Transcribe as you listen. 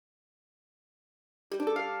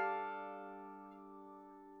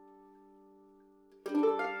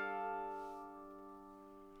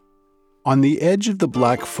On the edge of the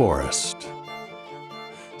Black Forest,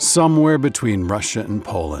 somewhere between Russia and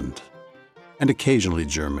Poland, and occasionally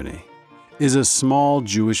Germany, is a small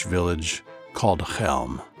Jewish village called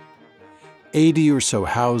Chelm. 80 or so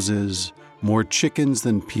houses, more chickens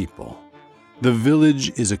than people. The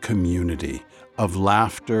village is a community of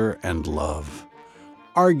laughter and love,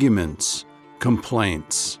 arguments,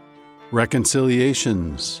 complaints,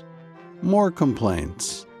 reconciliations, more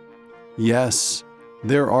complaints. Yes,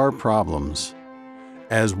 there are problems.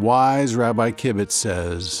 As wise Rabbi Kibitz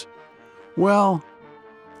says, well,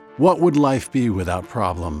 what would life be without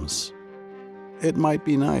problems? It might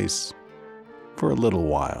be nice for a little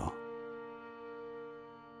while.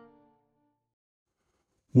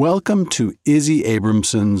 Welcome to Izzy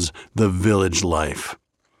Abramson's The Village Life.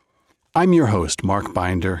 I'm your host, Mark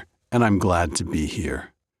Binder, and I'm glad to be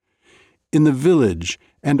here. In the village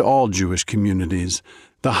and all Jewish communities,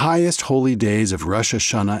 the highest holy days of Rosh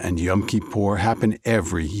Hashanah and Yom Kippur happen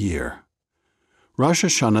every year. Rosh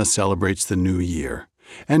Hashanah celebrates the new year,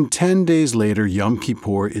 and 10 days later, Yom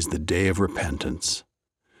Kippur is the day of repentance.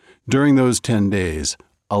 During those 10 days,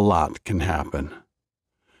 a lot can happen.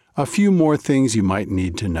 A few more things you might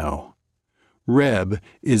need to know. Reb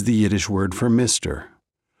is the Yiddish word for mister.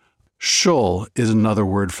 Shul is another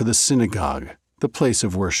word for the synagogue, the place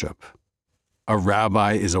of worship. A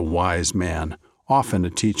rabbi is a wise man, often a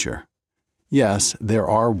teacher. Yes, there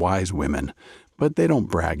are wise women, but they don't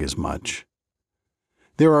brag as much.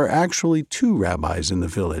 There are actually 2 rabbis in the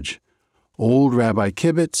village, old Rabbi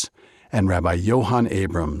Kibitz and Rabbi Johann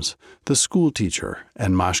Abrams, the school teacher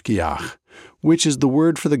and mashgiach, which is the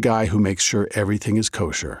word for the guy who makes sure everything is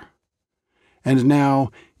kosher. And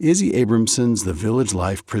now, Izzy Abramson's The Village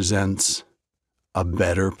Life presents A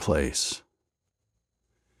Better Place.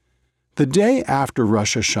 The day after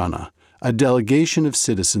Rosh Hashanah, a delegation of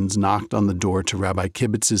citizens knocked on the door to Rabbi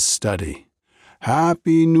Kibitz's study.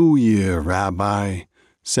 "Happy New Year, Rabbi,"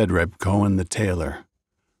 said Reb Cohen the tailor.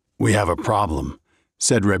 "We have a problem,"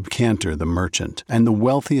 said Reb Cantor the merchant and the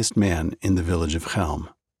wealthiest man in the village of Chelm.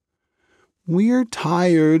 "We're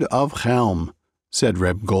tired of Chelm," said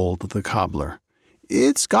Reb Gold the cobbler.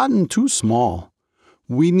 "It's gotten too small.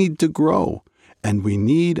 We need to grow, and we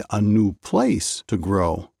need a new place to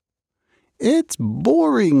grow." "It's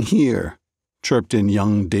boring here," chirped in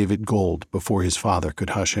young David Gold before his father could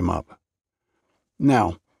hush him up.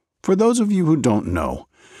 Now, for those of you who don't know,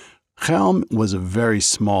 Chelm was a very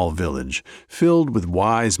small village filled with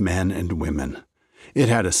wise men and women. It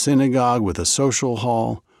had a synagogue with a social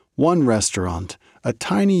hall, 1 restaurant, a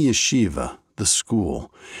tiny yeshiva, the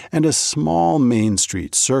school, and a small main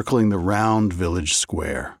street circling the round village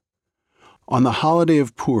square. On the holiday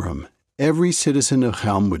of Purim, every citizen of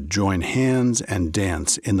Chelm would join hands and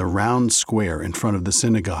dance in the round square in front of the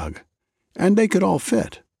synagogue, and they could all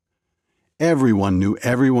fit. Everyone knew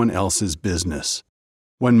everyone else's business.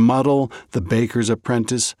 When Muddle, the baker's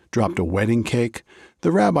apprentice, dropped a wedding cake,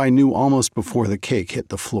 the rabbi knew almost before the cake hit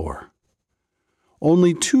the floor.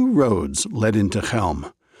 Only 2 roads led into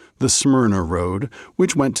Chelm, the Smyrna Road,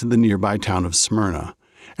 which went to the nearby town of Smyrna,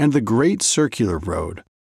 and the Great Circular Road,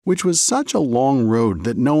 which was such a long road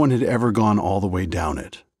that no one had ever gone all the way down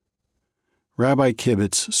it. Rabbi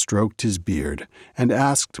Kibitz stroked his beard and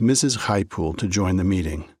asked Mrs. Chaipool to join the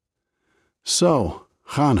meeting. "So,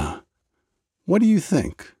 Chana, what do you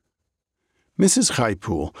think?" Mrs.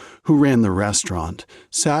 Chaipool, who ran the restaurant,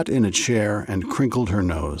 sat in a chair and crinkled her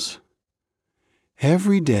nose.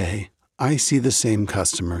 "Every day I see the same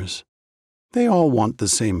customers. They all want the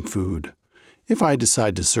same food. If I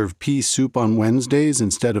decide to serve pea soup on Wednesdays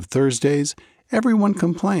instead of Thursdays, everyone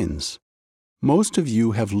complains. Most of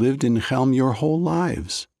you have lived in Chelm your whole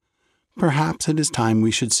lives. Perhaps it is time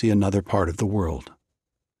we should see another part of the world."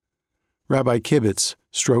 Rabbi Kibitz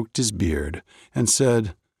stroked his beard and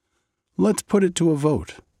said, "Let's put it to a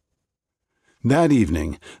vote." That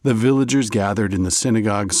evening, the villagers gathered in the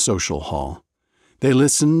synagogue's social hall. They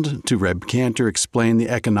listened to Reb Cantor explain the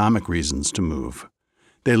economic reasons to move.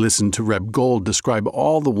 They listened to Reb Gold describe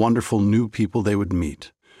all the wonderful new people they would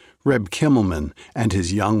meet. Reb Kimmelman and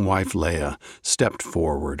his young wife Leah stepped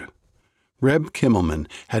forward. Reb Kimmelman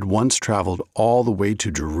had once traveled all the way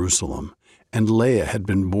to Jerusalem, and Leah had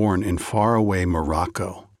been born in faraway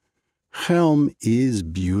Morocco. "Chelm is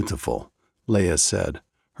beautiful," Leah said,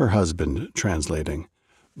 her husband translating.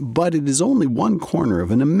 "But it is only one corner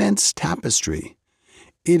of an immense tapestry.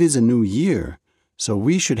 It is a new year, so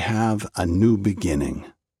we should have a new beginning."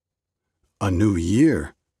 "A new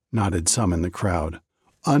year," nodded some in the crowd.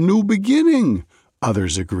 "A new beginning,"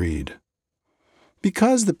 others agreed.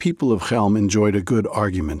 Because the people of Chelm enjoyed a good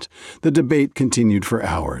argument, the debate continued for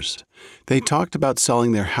hours. They talked about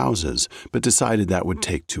selling their houses, but decided that would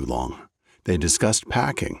take too long. They discussed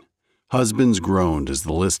packing. Husbands groaned as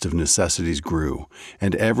the list of necessities grew,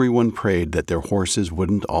 and everyone prayed that their horses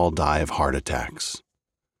wouldn't all die of heart attacks.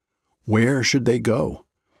 Where should they go?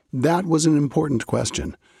 That was an important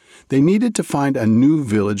question. They needed to find a new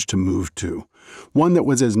village to move to, one that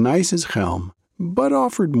was as nice as Chelm, but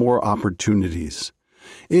offered more opportunities.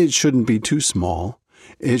 It shouldn't be too small.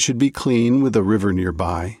 It should be clean with a river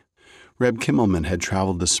nearby. Reb Kimmelman had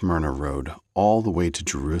traveled the Smyrna road all the way to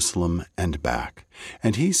Jerusalem and back,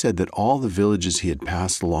 and he said that all the villages he had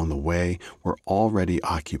passed along the way were already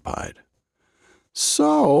occupied.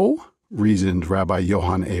 So, reasoned Rabbi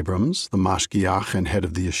Johann Abrams, the mashgiach and head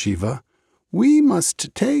of the yeshiva, we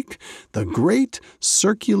must take the Great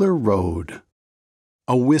Circular Road.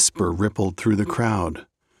 A whisper rippled through the crowd.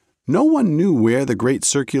 No one knew where the Great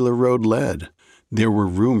Circular Road led. There were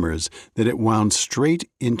rumors that it wound straight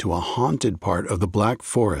into a haunted part of the Black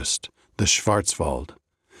Forest, the Schwarzwald.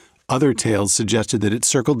 Other tales suggested that it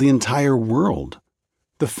circled the entire world.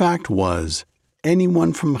 The fact was,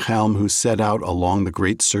 anyone from Chelm who set out along the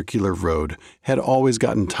Great Circular Road had always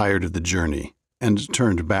gotten tired of the journey and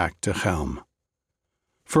turned back to Chelm.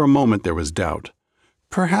 For a moment there was doubt.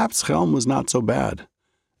 Perhaps Chelm was not so bad.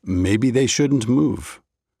 Maybe they shouldn't move.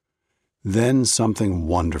 Then something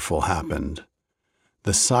wonderful happened.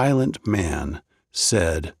 The silent man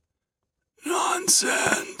said,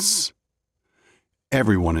 "Nonsense."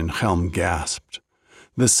 Everyone in Chelm gasped.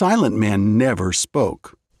 The silent man never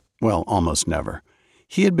spoke. Well, almost never.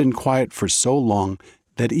 He had been quiet for so long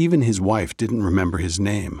that even his wife didn't remember his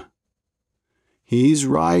name. "He's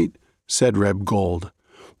right," said Reb Gold.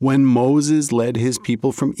 "When Moses led his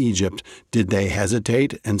people from Egypt, did they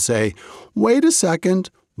hesitate and say, 'Wait a second,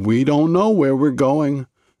 we don't know where we're going'?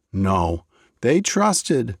 No, they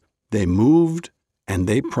trusted, they moved, and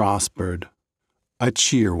they prospered." A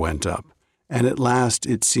cheer went up, and at last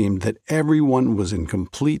it seemed that everyone was in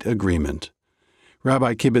complete agreement.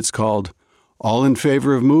 Rabbi Kibitz called, "All in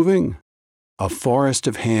favor of moving?" A forest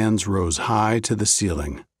of hands rose high to the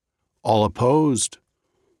ceiling. All opposed?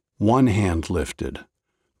 One hand lifted.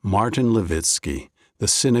 Martin Levitsky, the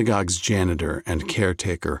synagogue's janitor and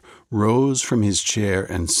caretaker, rose from his chair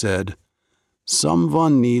and said,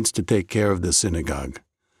 "Someone needs to take care of the synagogue.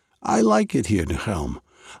 I like it here in Chelm,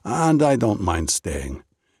 and I don't mind staying.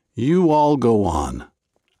 You all go on.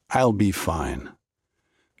 I'll be fine."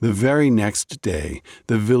 The very next day,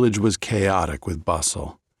 the village was chaotic with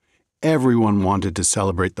bustle. Everyone wanted to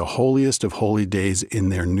celebrate the holiest of holy days in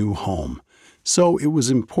their new home, so it was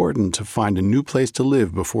important to find a new place to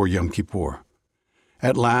live before Yom Kippur.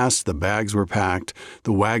 At last, the bags were packed,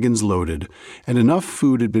 the wagons loaded, and enough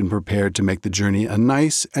food had been prepared to make the journey a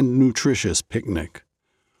nice and nutritious picnic.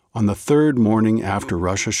 On the third morning after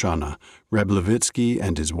Rosh Hashanah, Reb Levitsky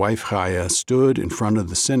and his wife Chaya stood in front of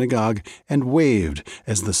the synagogue and waved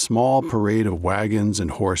as the small parade of wagons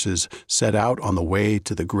and horses set out on the way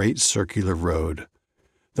to the Great Circular Road.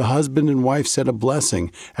 The husband and wife said a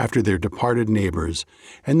blessing after their departed neighbors,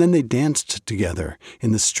 and then they danced together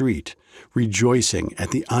in the street, rejoicing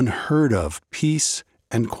at the unheard-of peace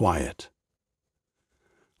and quiet.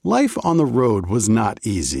 Life on the road was not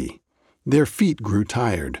easy. Their feet grew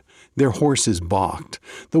tired, their horses balked,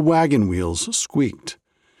 the wagon wheels squeaked.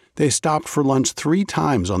 They stopped for lunch 3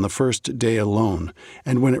 times on the first day alone,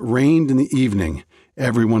 and when it rained in the evening,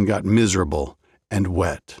 everyone got miserable and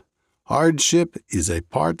wet. "Hardship is a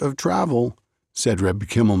part of travel," said Reb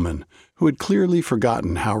Kimmelman, who had clearly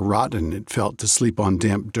forgotten how rotten it felt to sleep on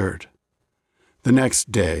damp dirt. The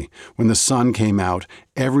next day, when the sun came out,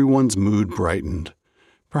 everyone's mood brightened.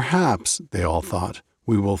 Perhaps, they all thought,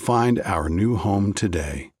 we will find our new home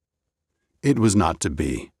today. It was not to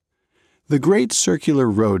be. The Great Circular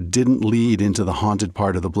Road didn't lead into the haunted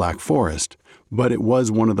part of the Black Forest, but it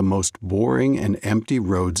was one of the most boring and empty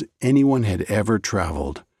roads anyone had ever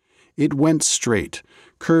traveled. It went straight,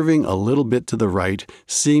 curving a little bit to the right,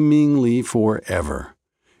 seemingly forever.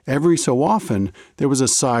 Every so often, there was a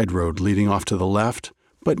side road leading off to the left,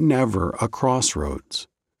 but never a crossroads.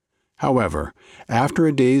 However, after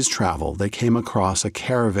a day's travel, they came across a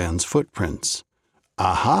caravan's footprints.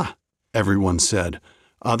 "Aha!" everyone said.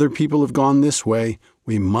 "Other people have gone this way.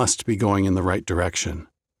 We must be going in the right direction."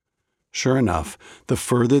 Sure enough, the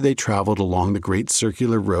further they traveled along the Great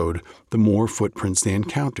Circular Road, the more footprints they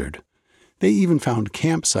encountered. They even found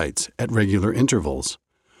campsites at regular intervals.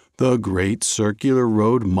 "The Great Circular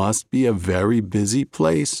Road must be a very busy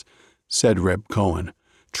place," said Reb Cohen.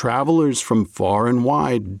 "Travelers from far and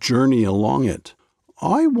wide journey along it."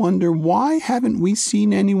 I wonder why haven't we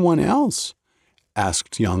seen anyone else?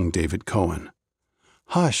 Asked young David Cohen.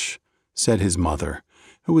 Hush, said his mother,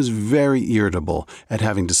 who was very irritable at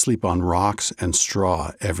having to sleep on rocks and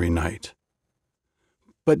straw every night.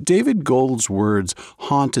 But David Gold's words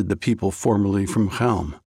haunted the people formerly from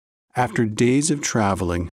Chelm. After days of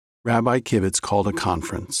traveling, Rabbi Kibitz called a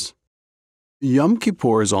conference. Yom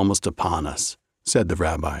Kippur is almost upon us, said the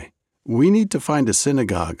rabbi. We need to find a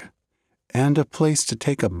synagogue. And a place to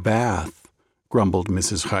take a bath, grumbled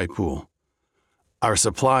Mrs. Chaipool. Our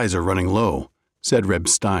supplies are running low, said Reb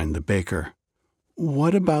Stein, the baker.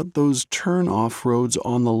 What about those turn-off roads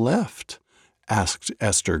on the left? Asked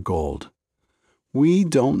Esther Gold. We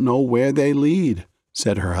don't know where they lead,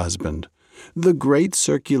 said her husband. The great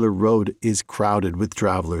circular road is crowded with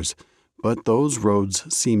travelers, but those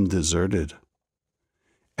roads seem deserted.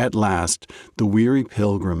 At last, the weary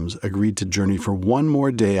pilgrims agreed to journey for one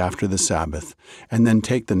more day after the Sabbath, and then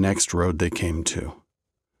take the next road they came to.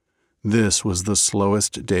 This was the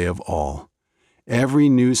slowest day of all. Every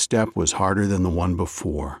new step was harder than the one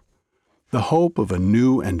before. The hope of a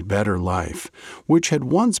new and better life, which had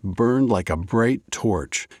once burned like a bright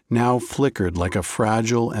torch, now flickered like a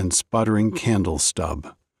fragile and sputtering candle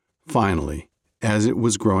stub. Finally, as it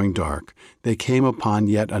was growing dark, they came upon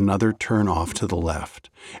yet another turn-off to the left,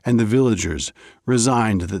 and the villagers,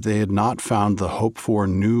 resigned that they had not found the hoped-for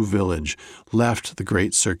new village, left the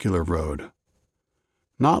great circular road.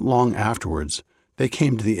 Not long afterwards, they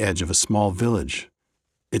came to the edge of a small village.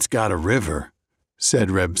 It's got a river, said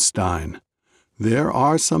Reb Stein. There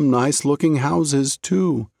are some nice-looking houses,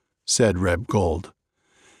 too, said Reb Gold.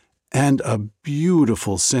 And a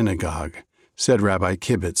beautiful synagogue, said Rabbi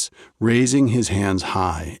Kibitz, raising his hands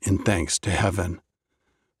high in thanks to heaven.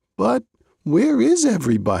 But where is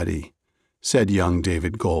everybody? Said young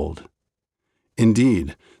David Gold.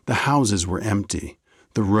 Indeed, the houses were empty.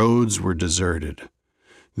 The roads were deserted.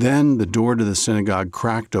 Then the door to the synagogue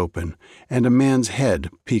cracked open, and a man's head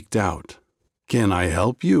peeked out. Can I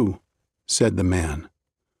help you? Said the man.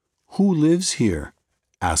 Who lives here?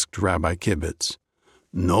 Asked Rabbi Kibitz.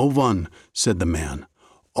 No one, said the man.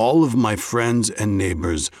 All of my friends and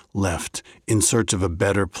neighbors left in search of a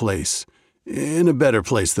better place, in a better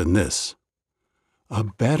place than this. A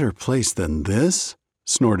better place than this?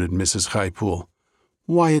 Snorted Mrs. Chaipool.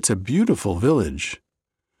 Why, it's a beautiful village.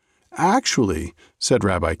 Actually, said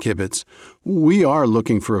Rabbi Kibitz, we are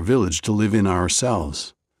looking for a village to live in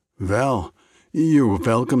ourselves. Well, you're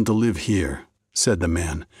welcome to live here, said the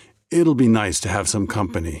man. It'll be nice to have some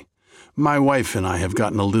company. My wife and I have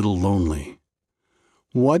gotten a little lonely.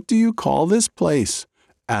 What do you call this place?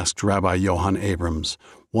 Asked Rabbi Johann Abrams,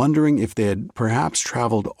 wondering if they had perhaps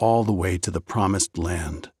traveled all the way to the promised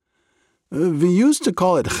land. We used to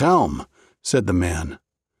call it Chelm, said the man.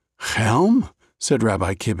 Chelm? Said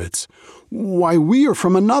Rabbi Kibitz. Why, we are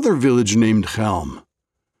from another village named Chelm.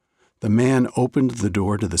 The man opened the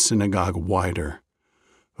door to the synagogue wider.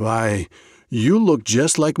 Why, you look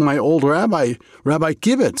just like my old rabbi, Rabbi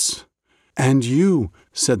Kibitz. And you,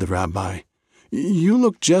 said the rabbi, you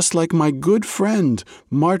look just like my good friend,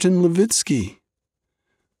 Martin Levitsky.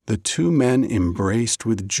 The two men embraced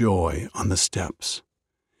with joy on the steps.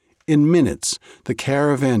 In minutes, the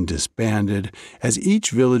caravan disbanded as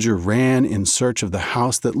each villager ran in search of the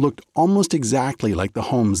house that looked almost exactly like the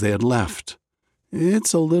homes they had left.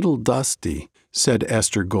 It's a little dusty, said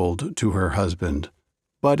Esther Gold to her husband,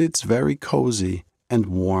 but it's very cozy and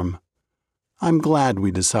warm. I'm glad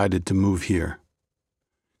we decided to move here.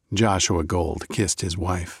 Joshua Gold kissed his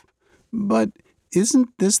wife. But isn't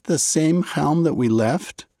this the same Chelm that we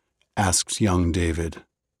left? Asked young David.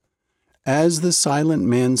 As the silent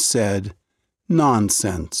man said,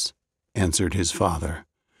 nonsense, answered his father.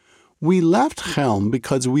 We left Chelm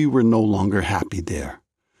because we were no longer happy there.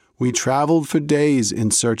 We traveled for days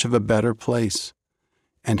in search of a better place.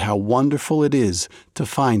 And how wonderful it is to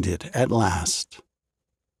find it at last.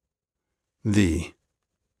 The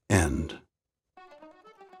End.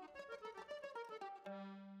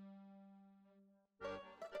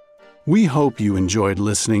 We hope you enjoyed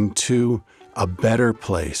listening to A Better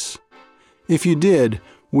Place. If you did,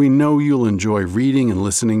 we know you'll enjoy reading and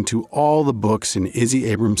listening to all the books in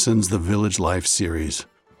Izzy Abramson's The Village Life series.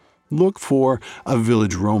 Look for A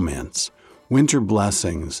Village Romance, Winter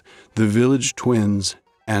Blessings, The Village Twins,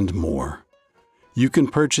 and more. You can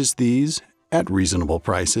purchase these at reasonable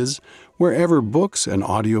prices wherever books and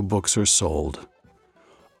audiobooks are sold.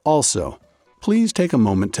 Also, please take a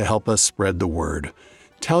moment to help us spread the word.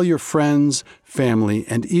 Tell your friends, family,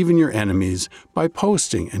 and even your enemies by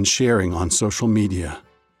posting and sharing on social media.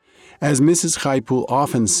 As Mrs. Chaipool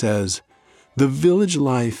often says, The village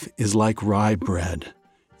life is like rye bread.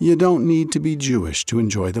 You don't need to be Jewish to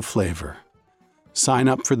enjoy the flavor. Sign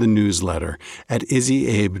up for the newsletter at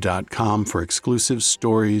izzyabe.com for exclusive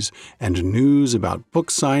stories and news about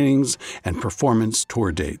book signings and performance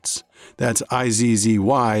tour dates. That's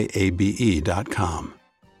izzyabe.com.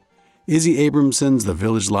 Izzy Abramson's The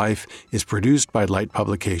Village Life is produced by Light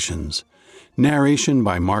Publications. Narration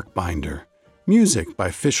by Mark Binder. Music by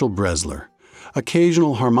Fischl Bresler.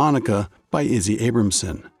 Occasional harmonica by Izzy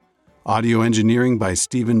Abramson. Audio engineering by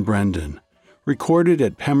Stephen Brendan. Recorded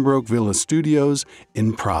at Pembroke Villa Studios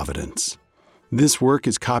in Providence. This work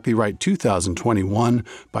is copyright 2021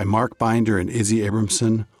 by Mark Binder and Izzy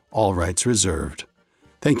Abramson, all rights reserved.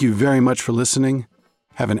 Thank you very much for listening.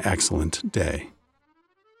 Have an excellent day.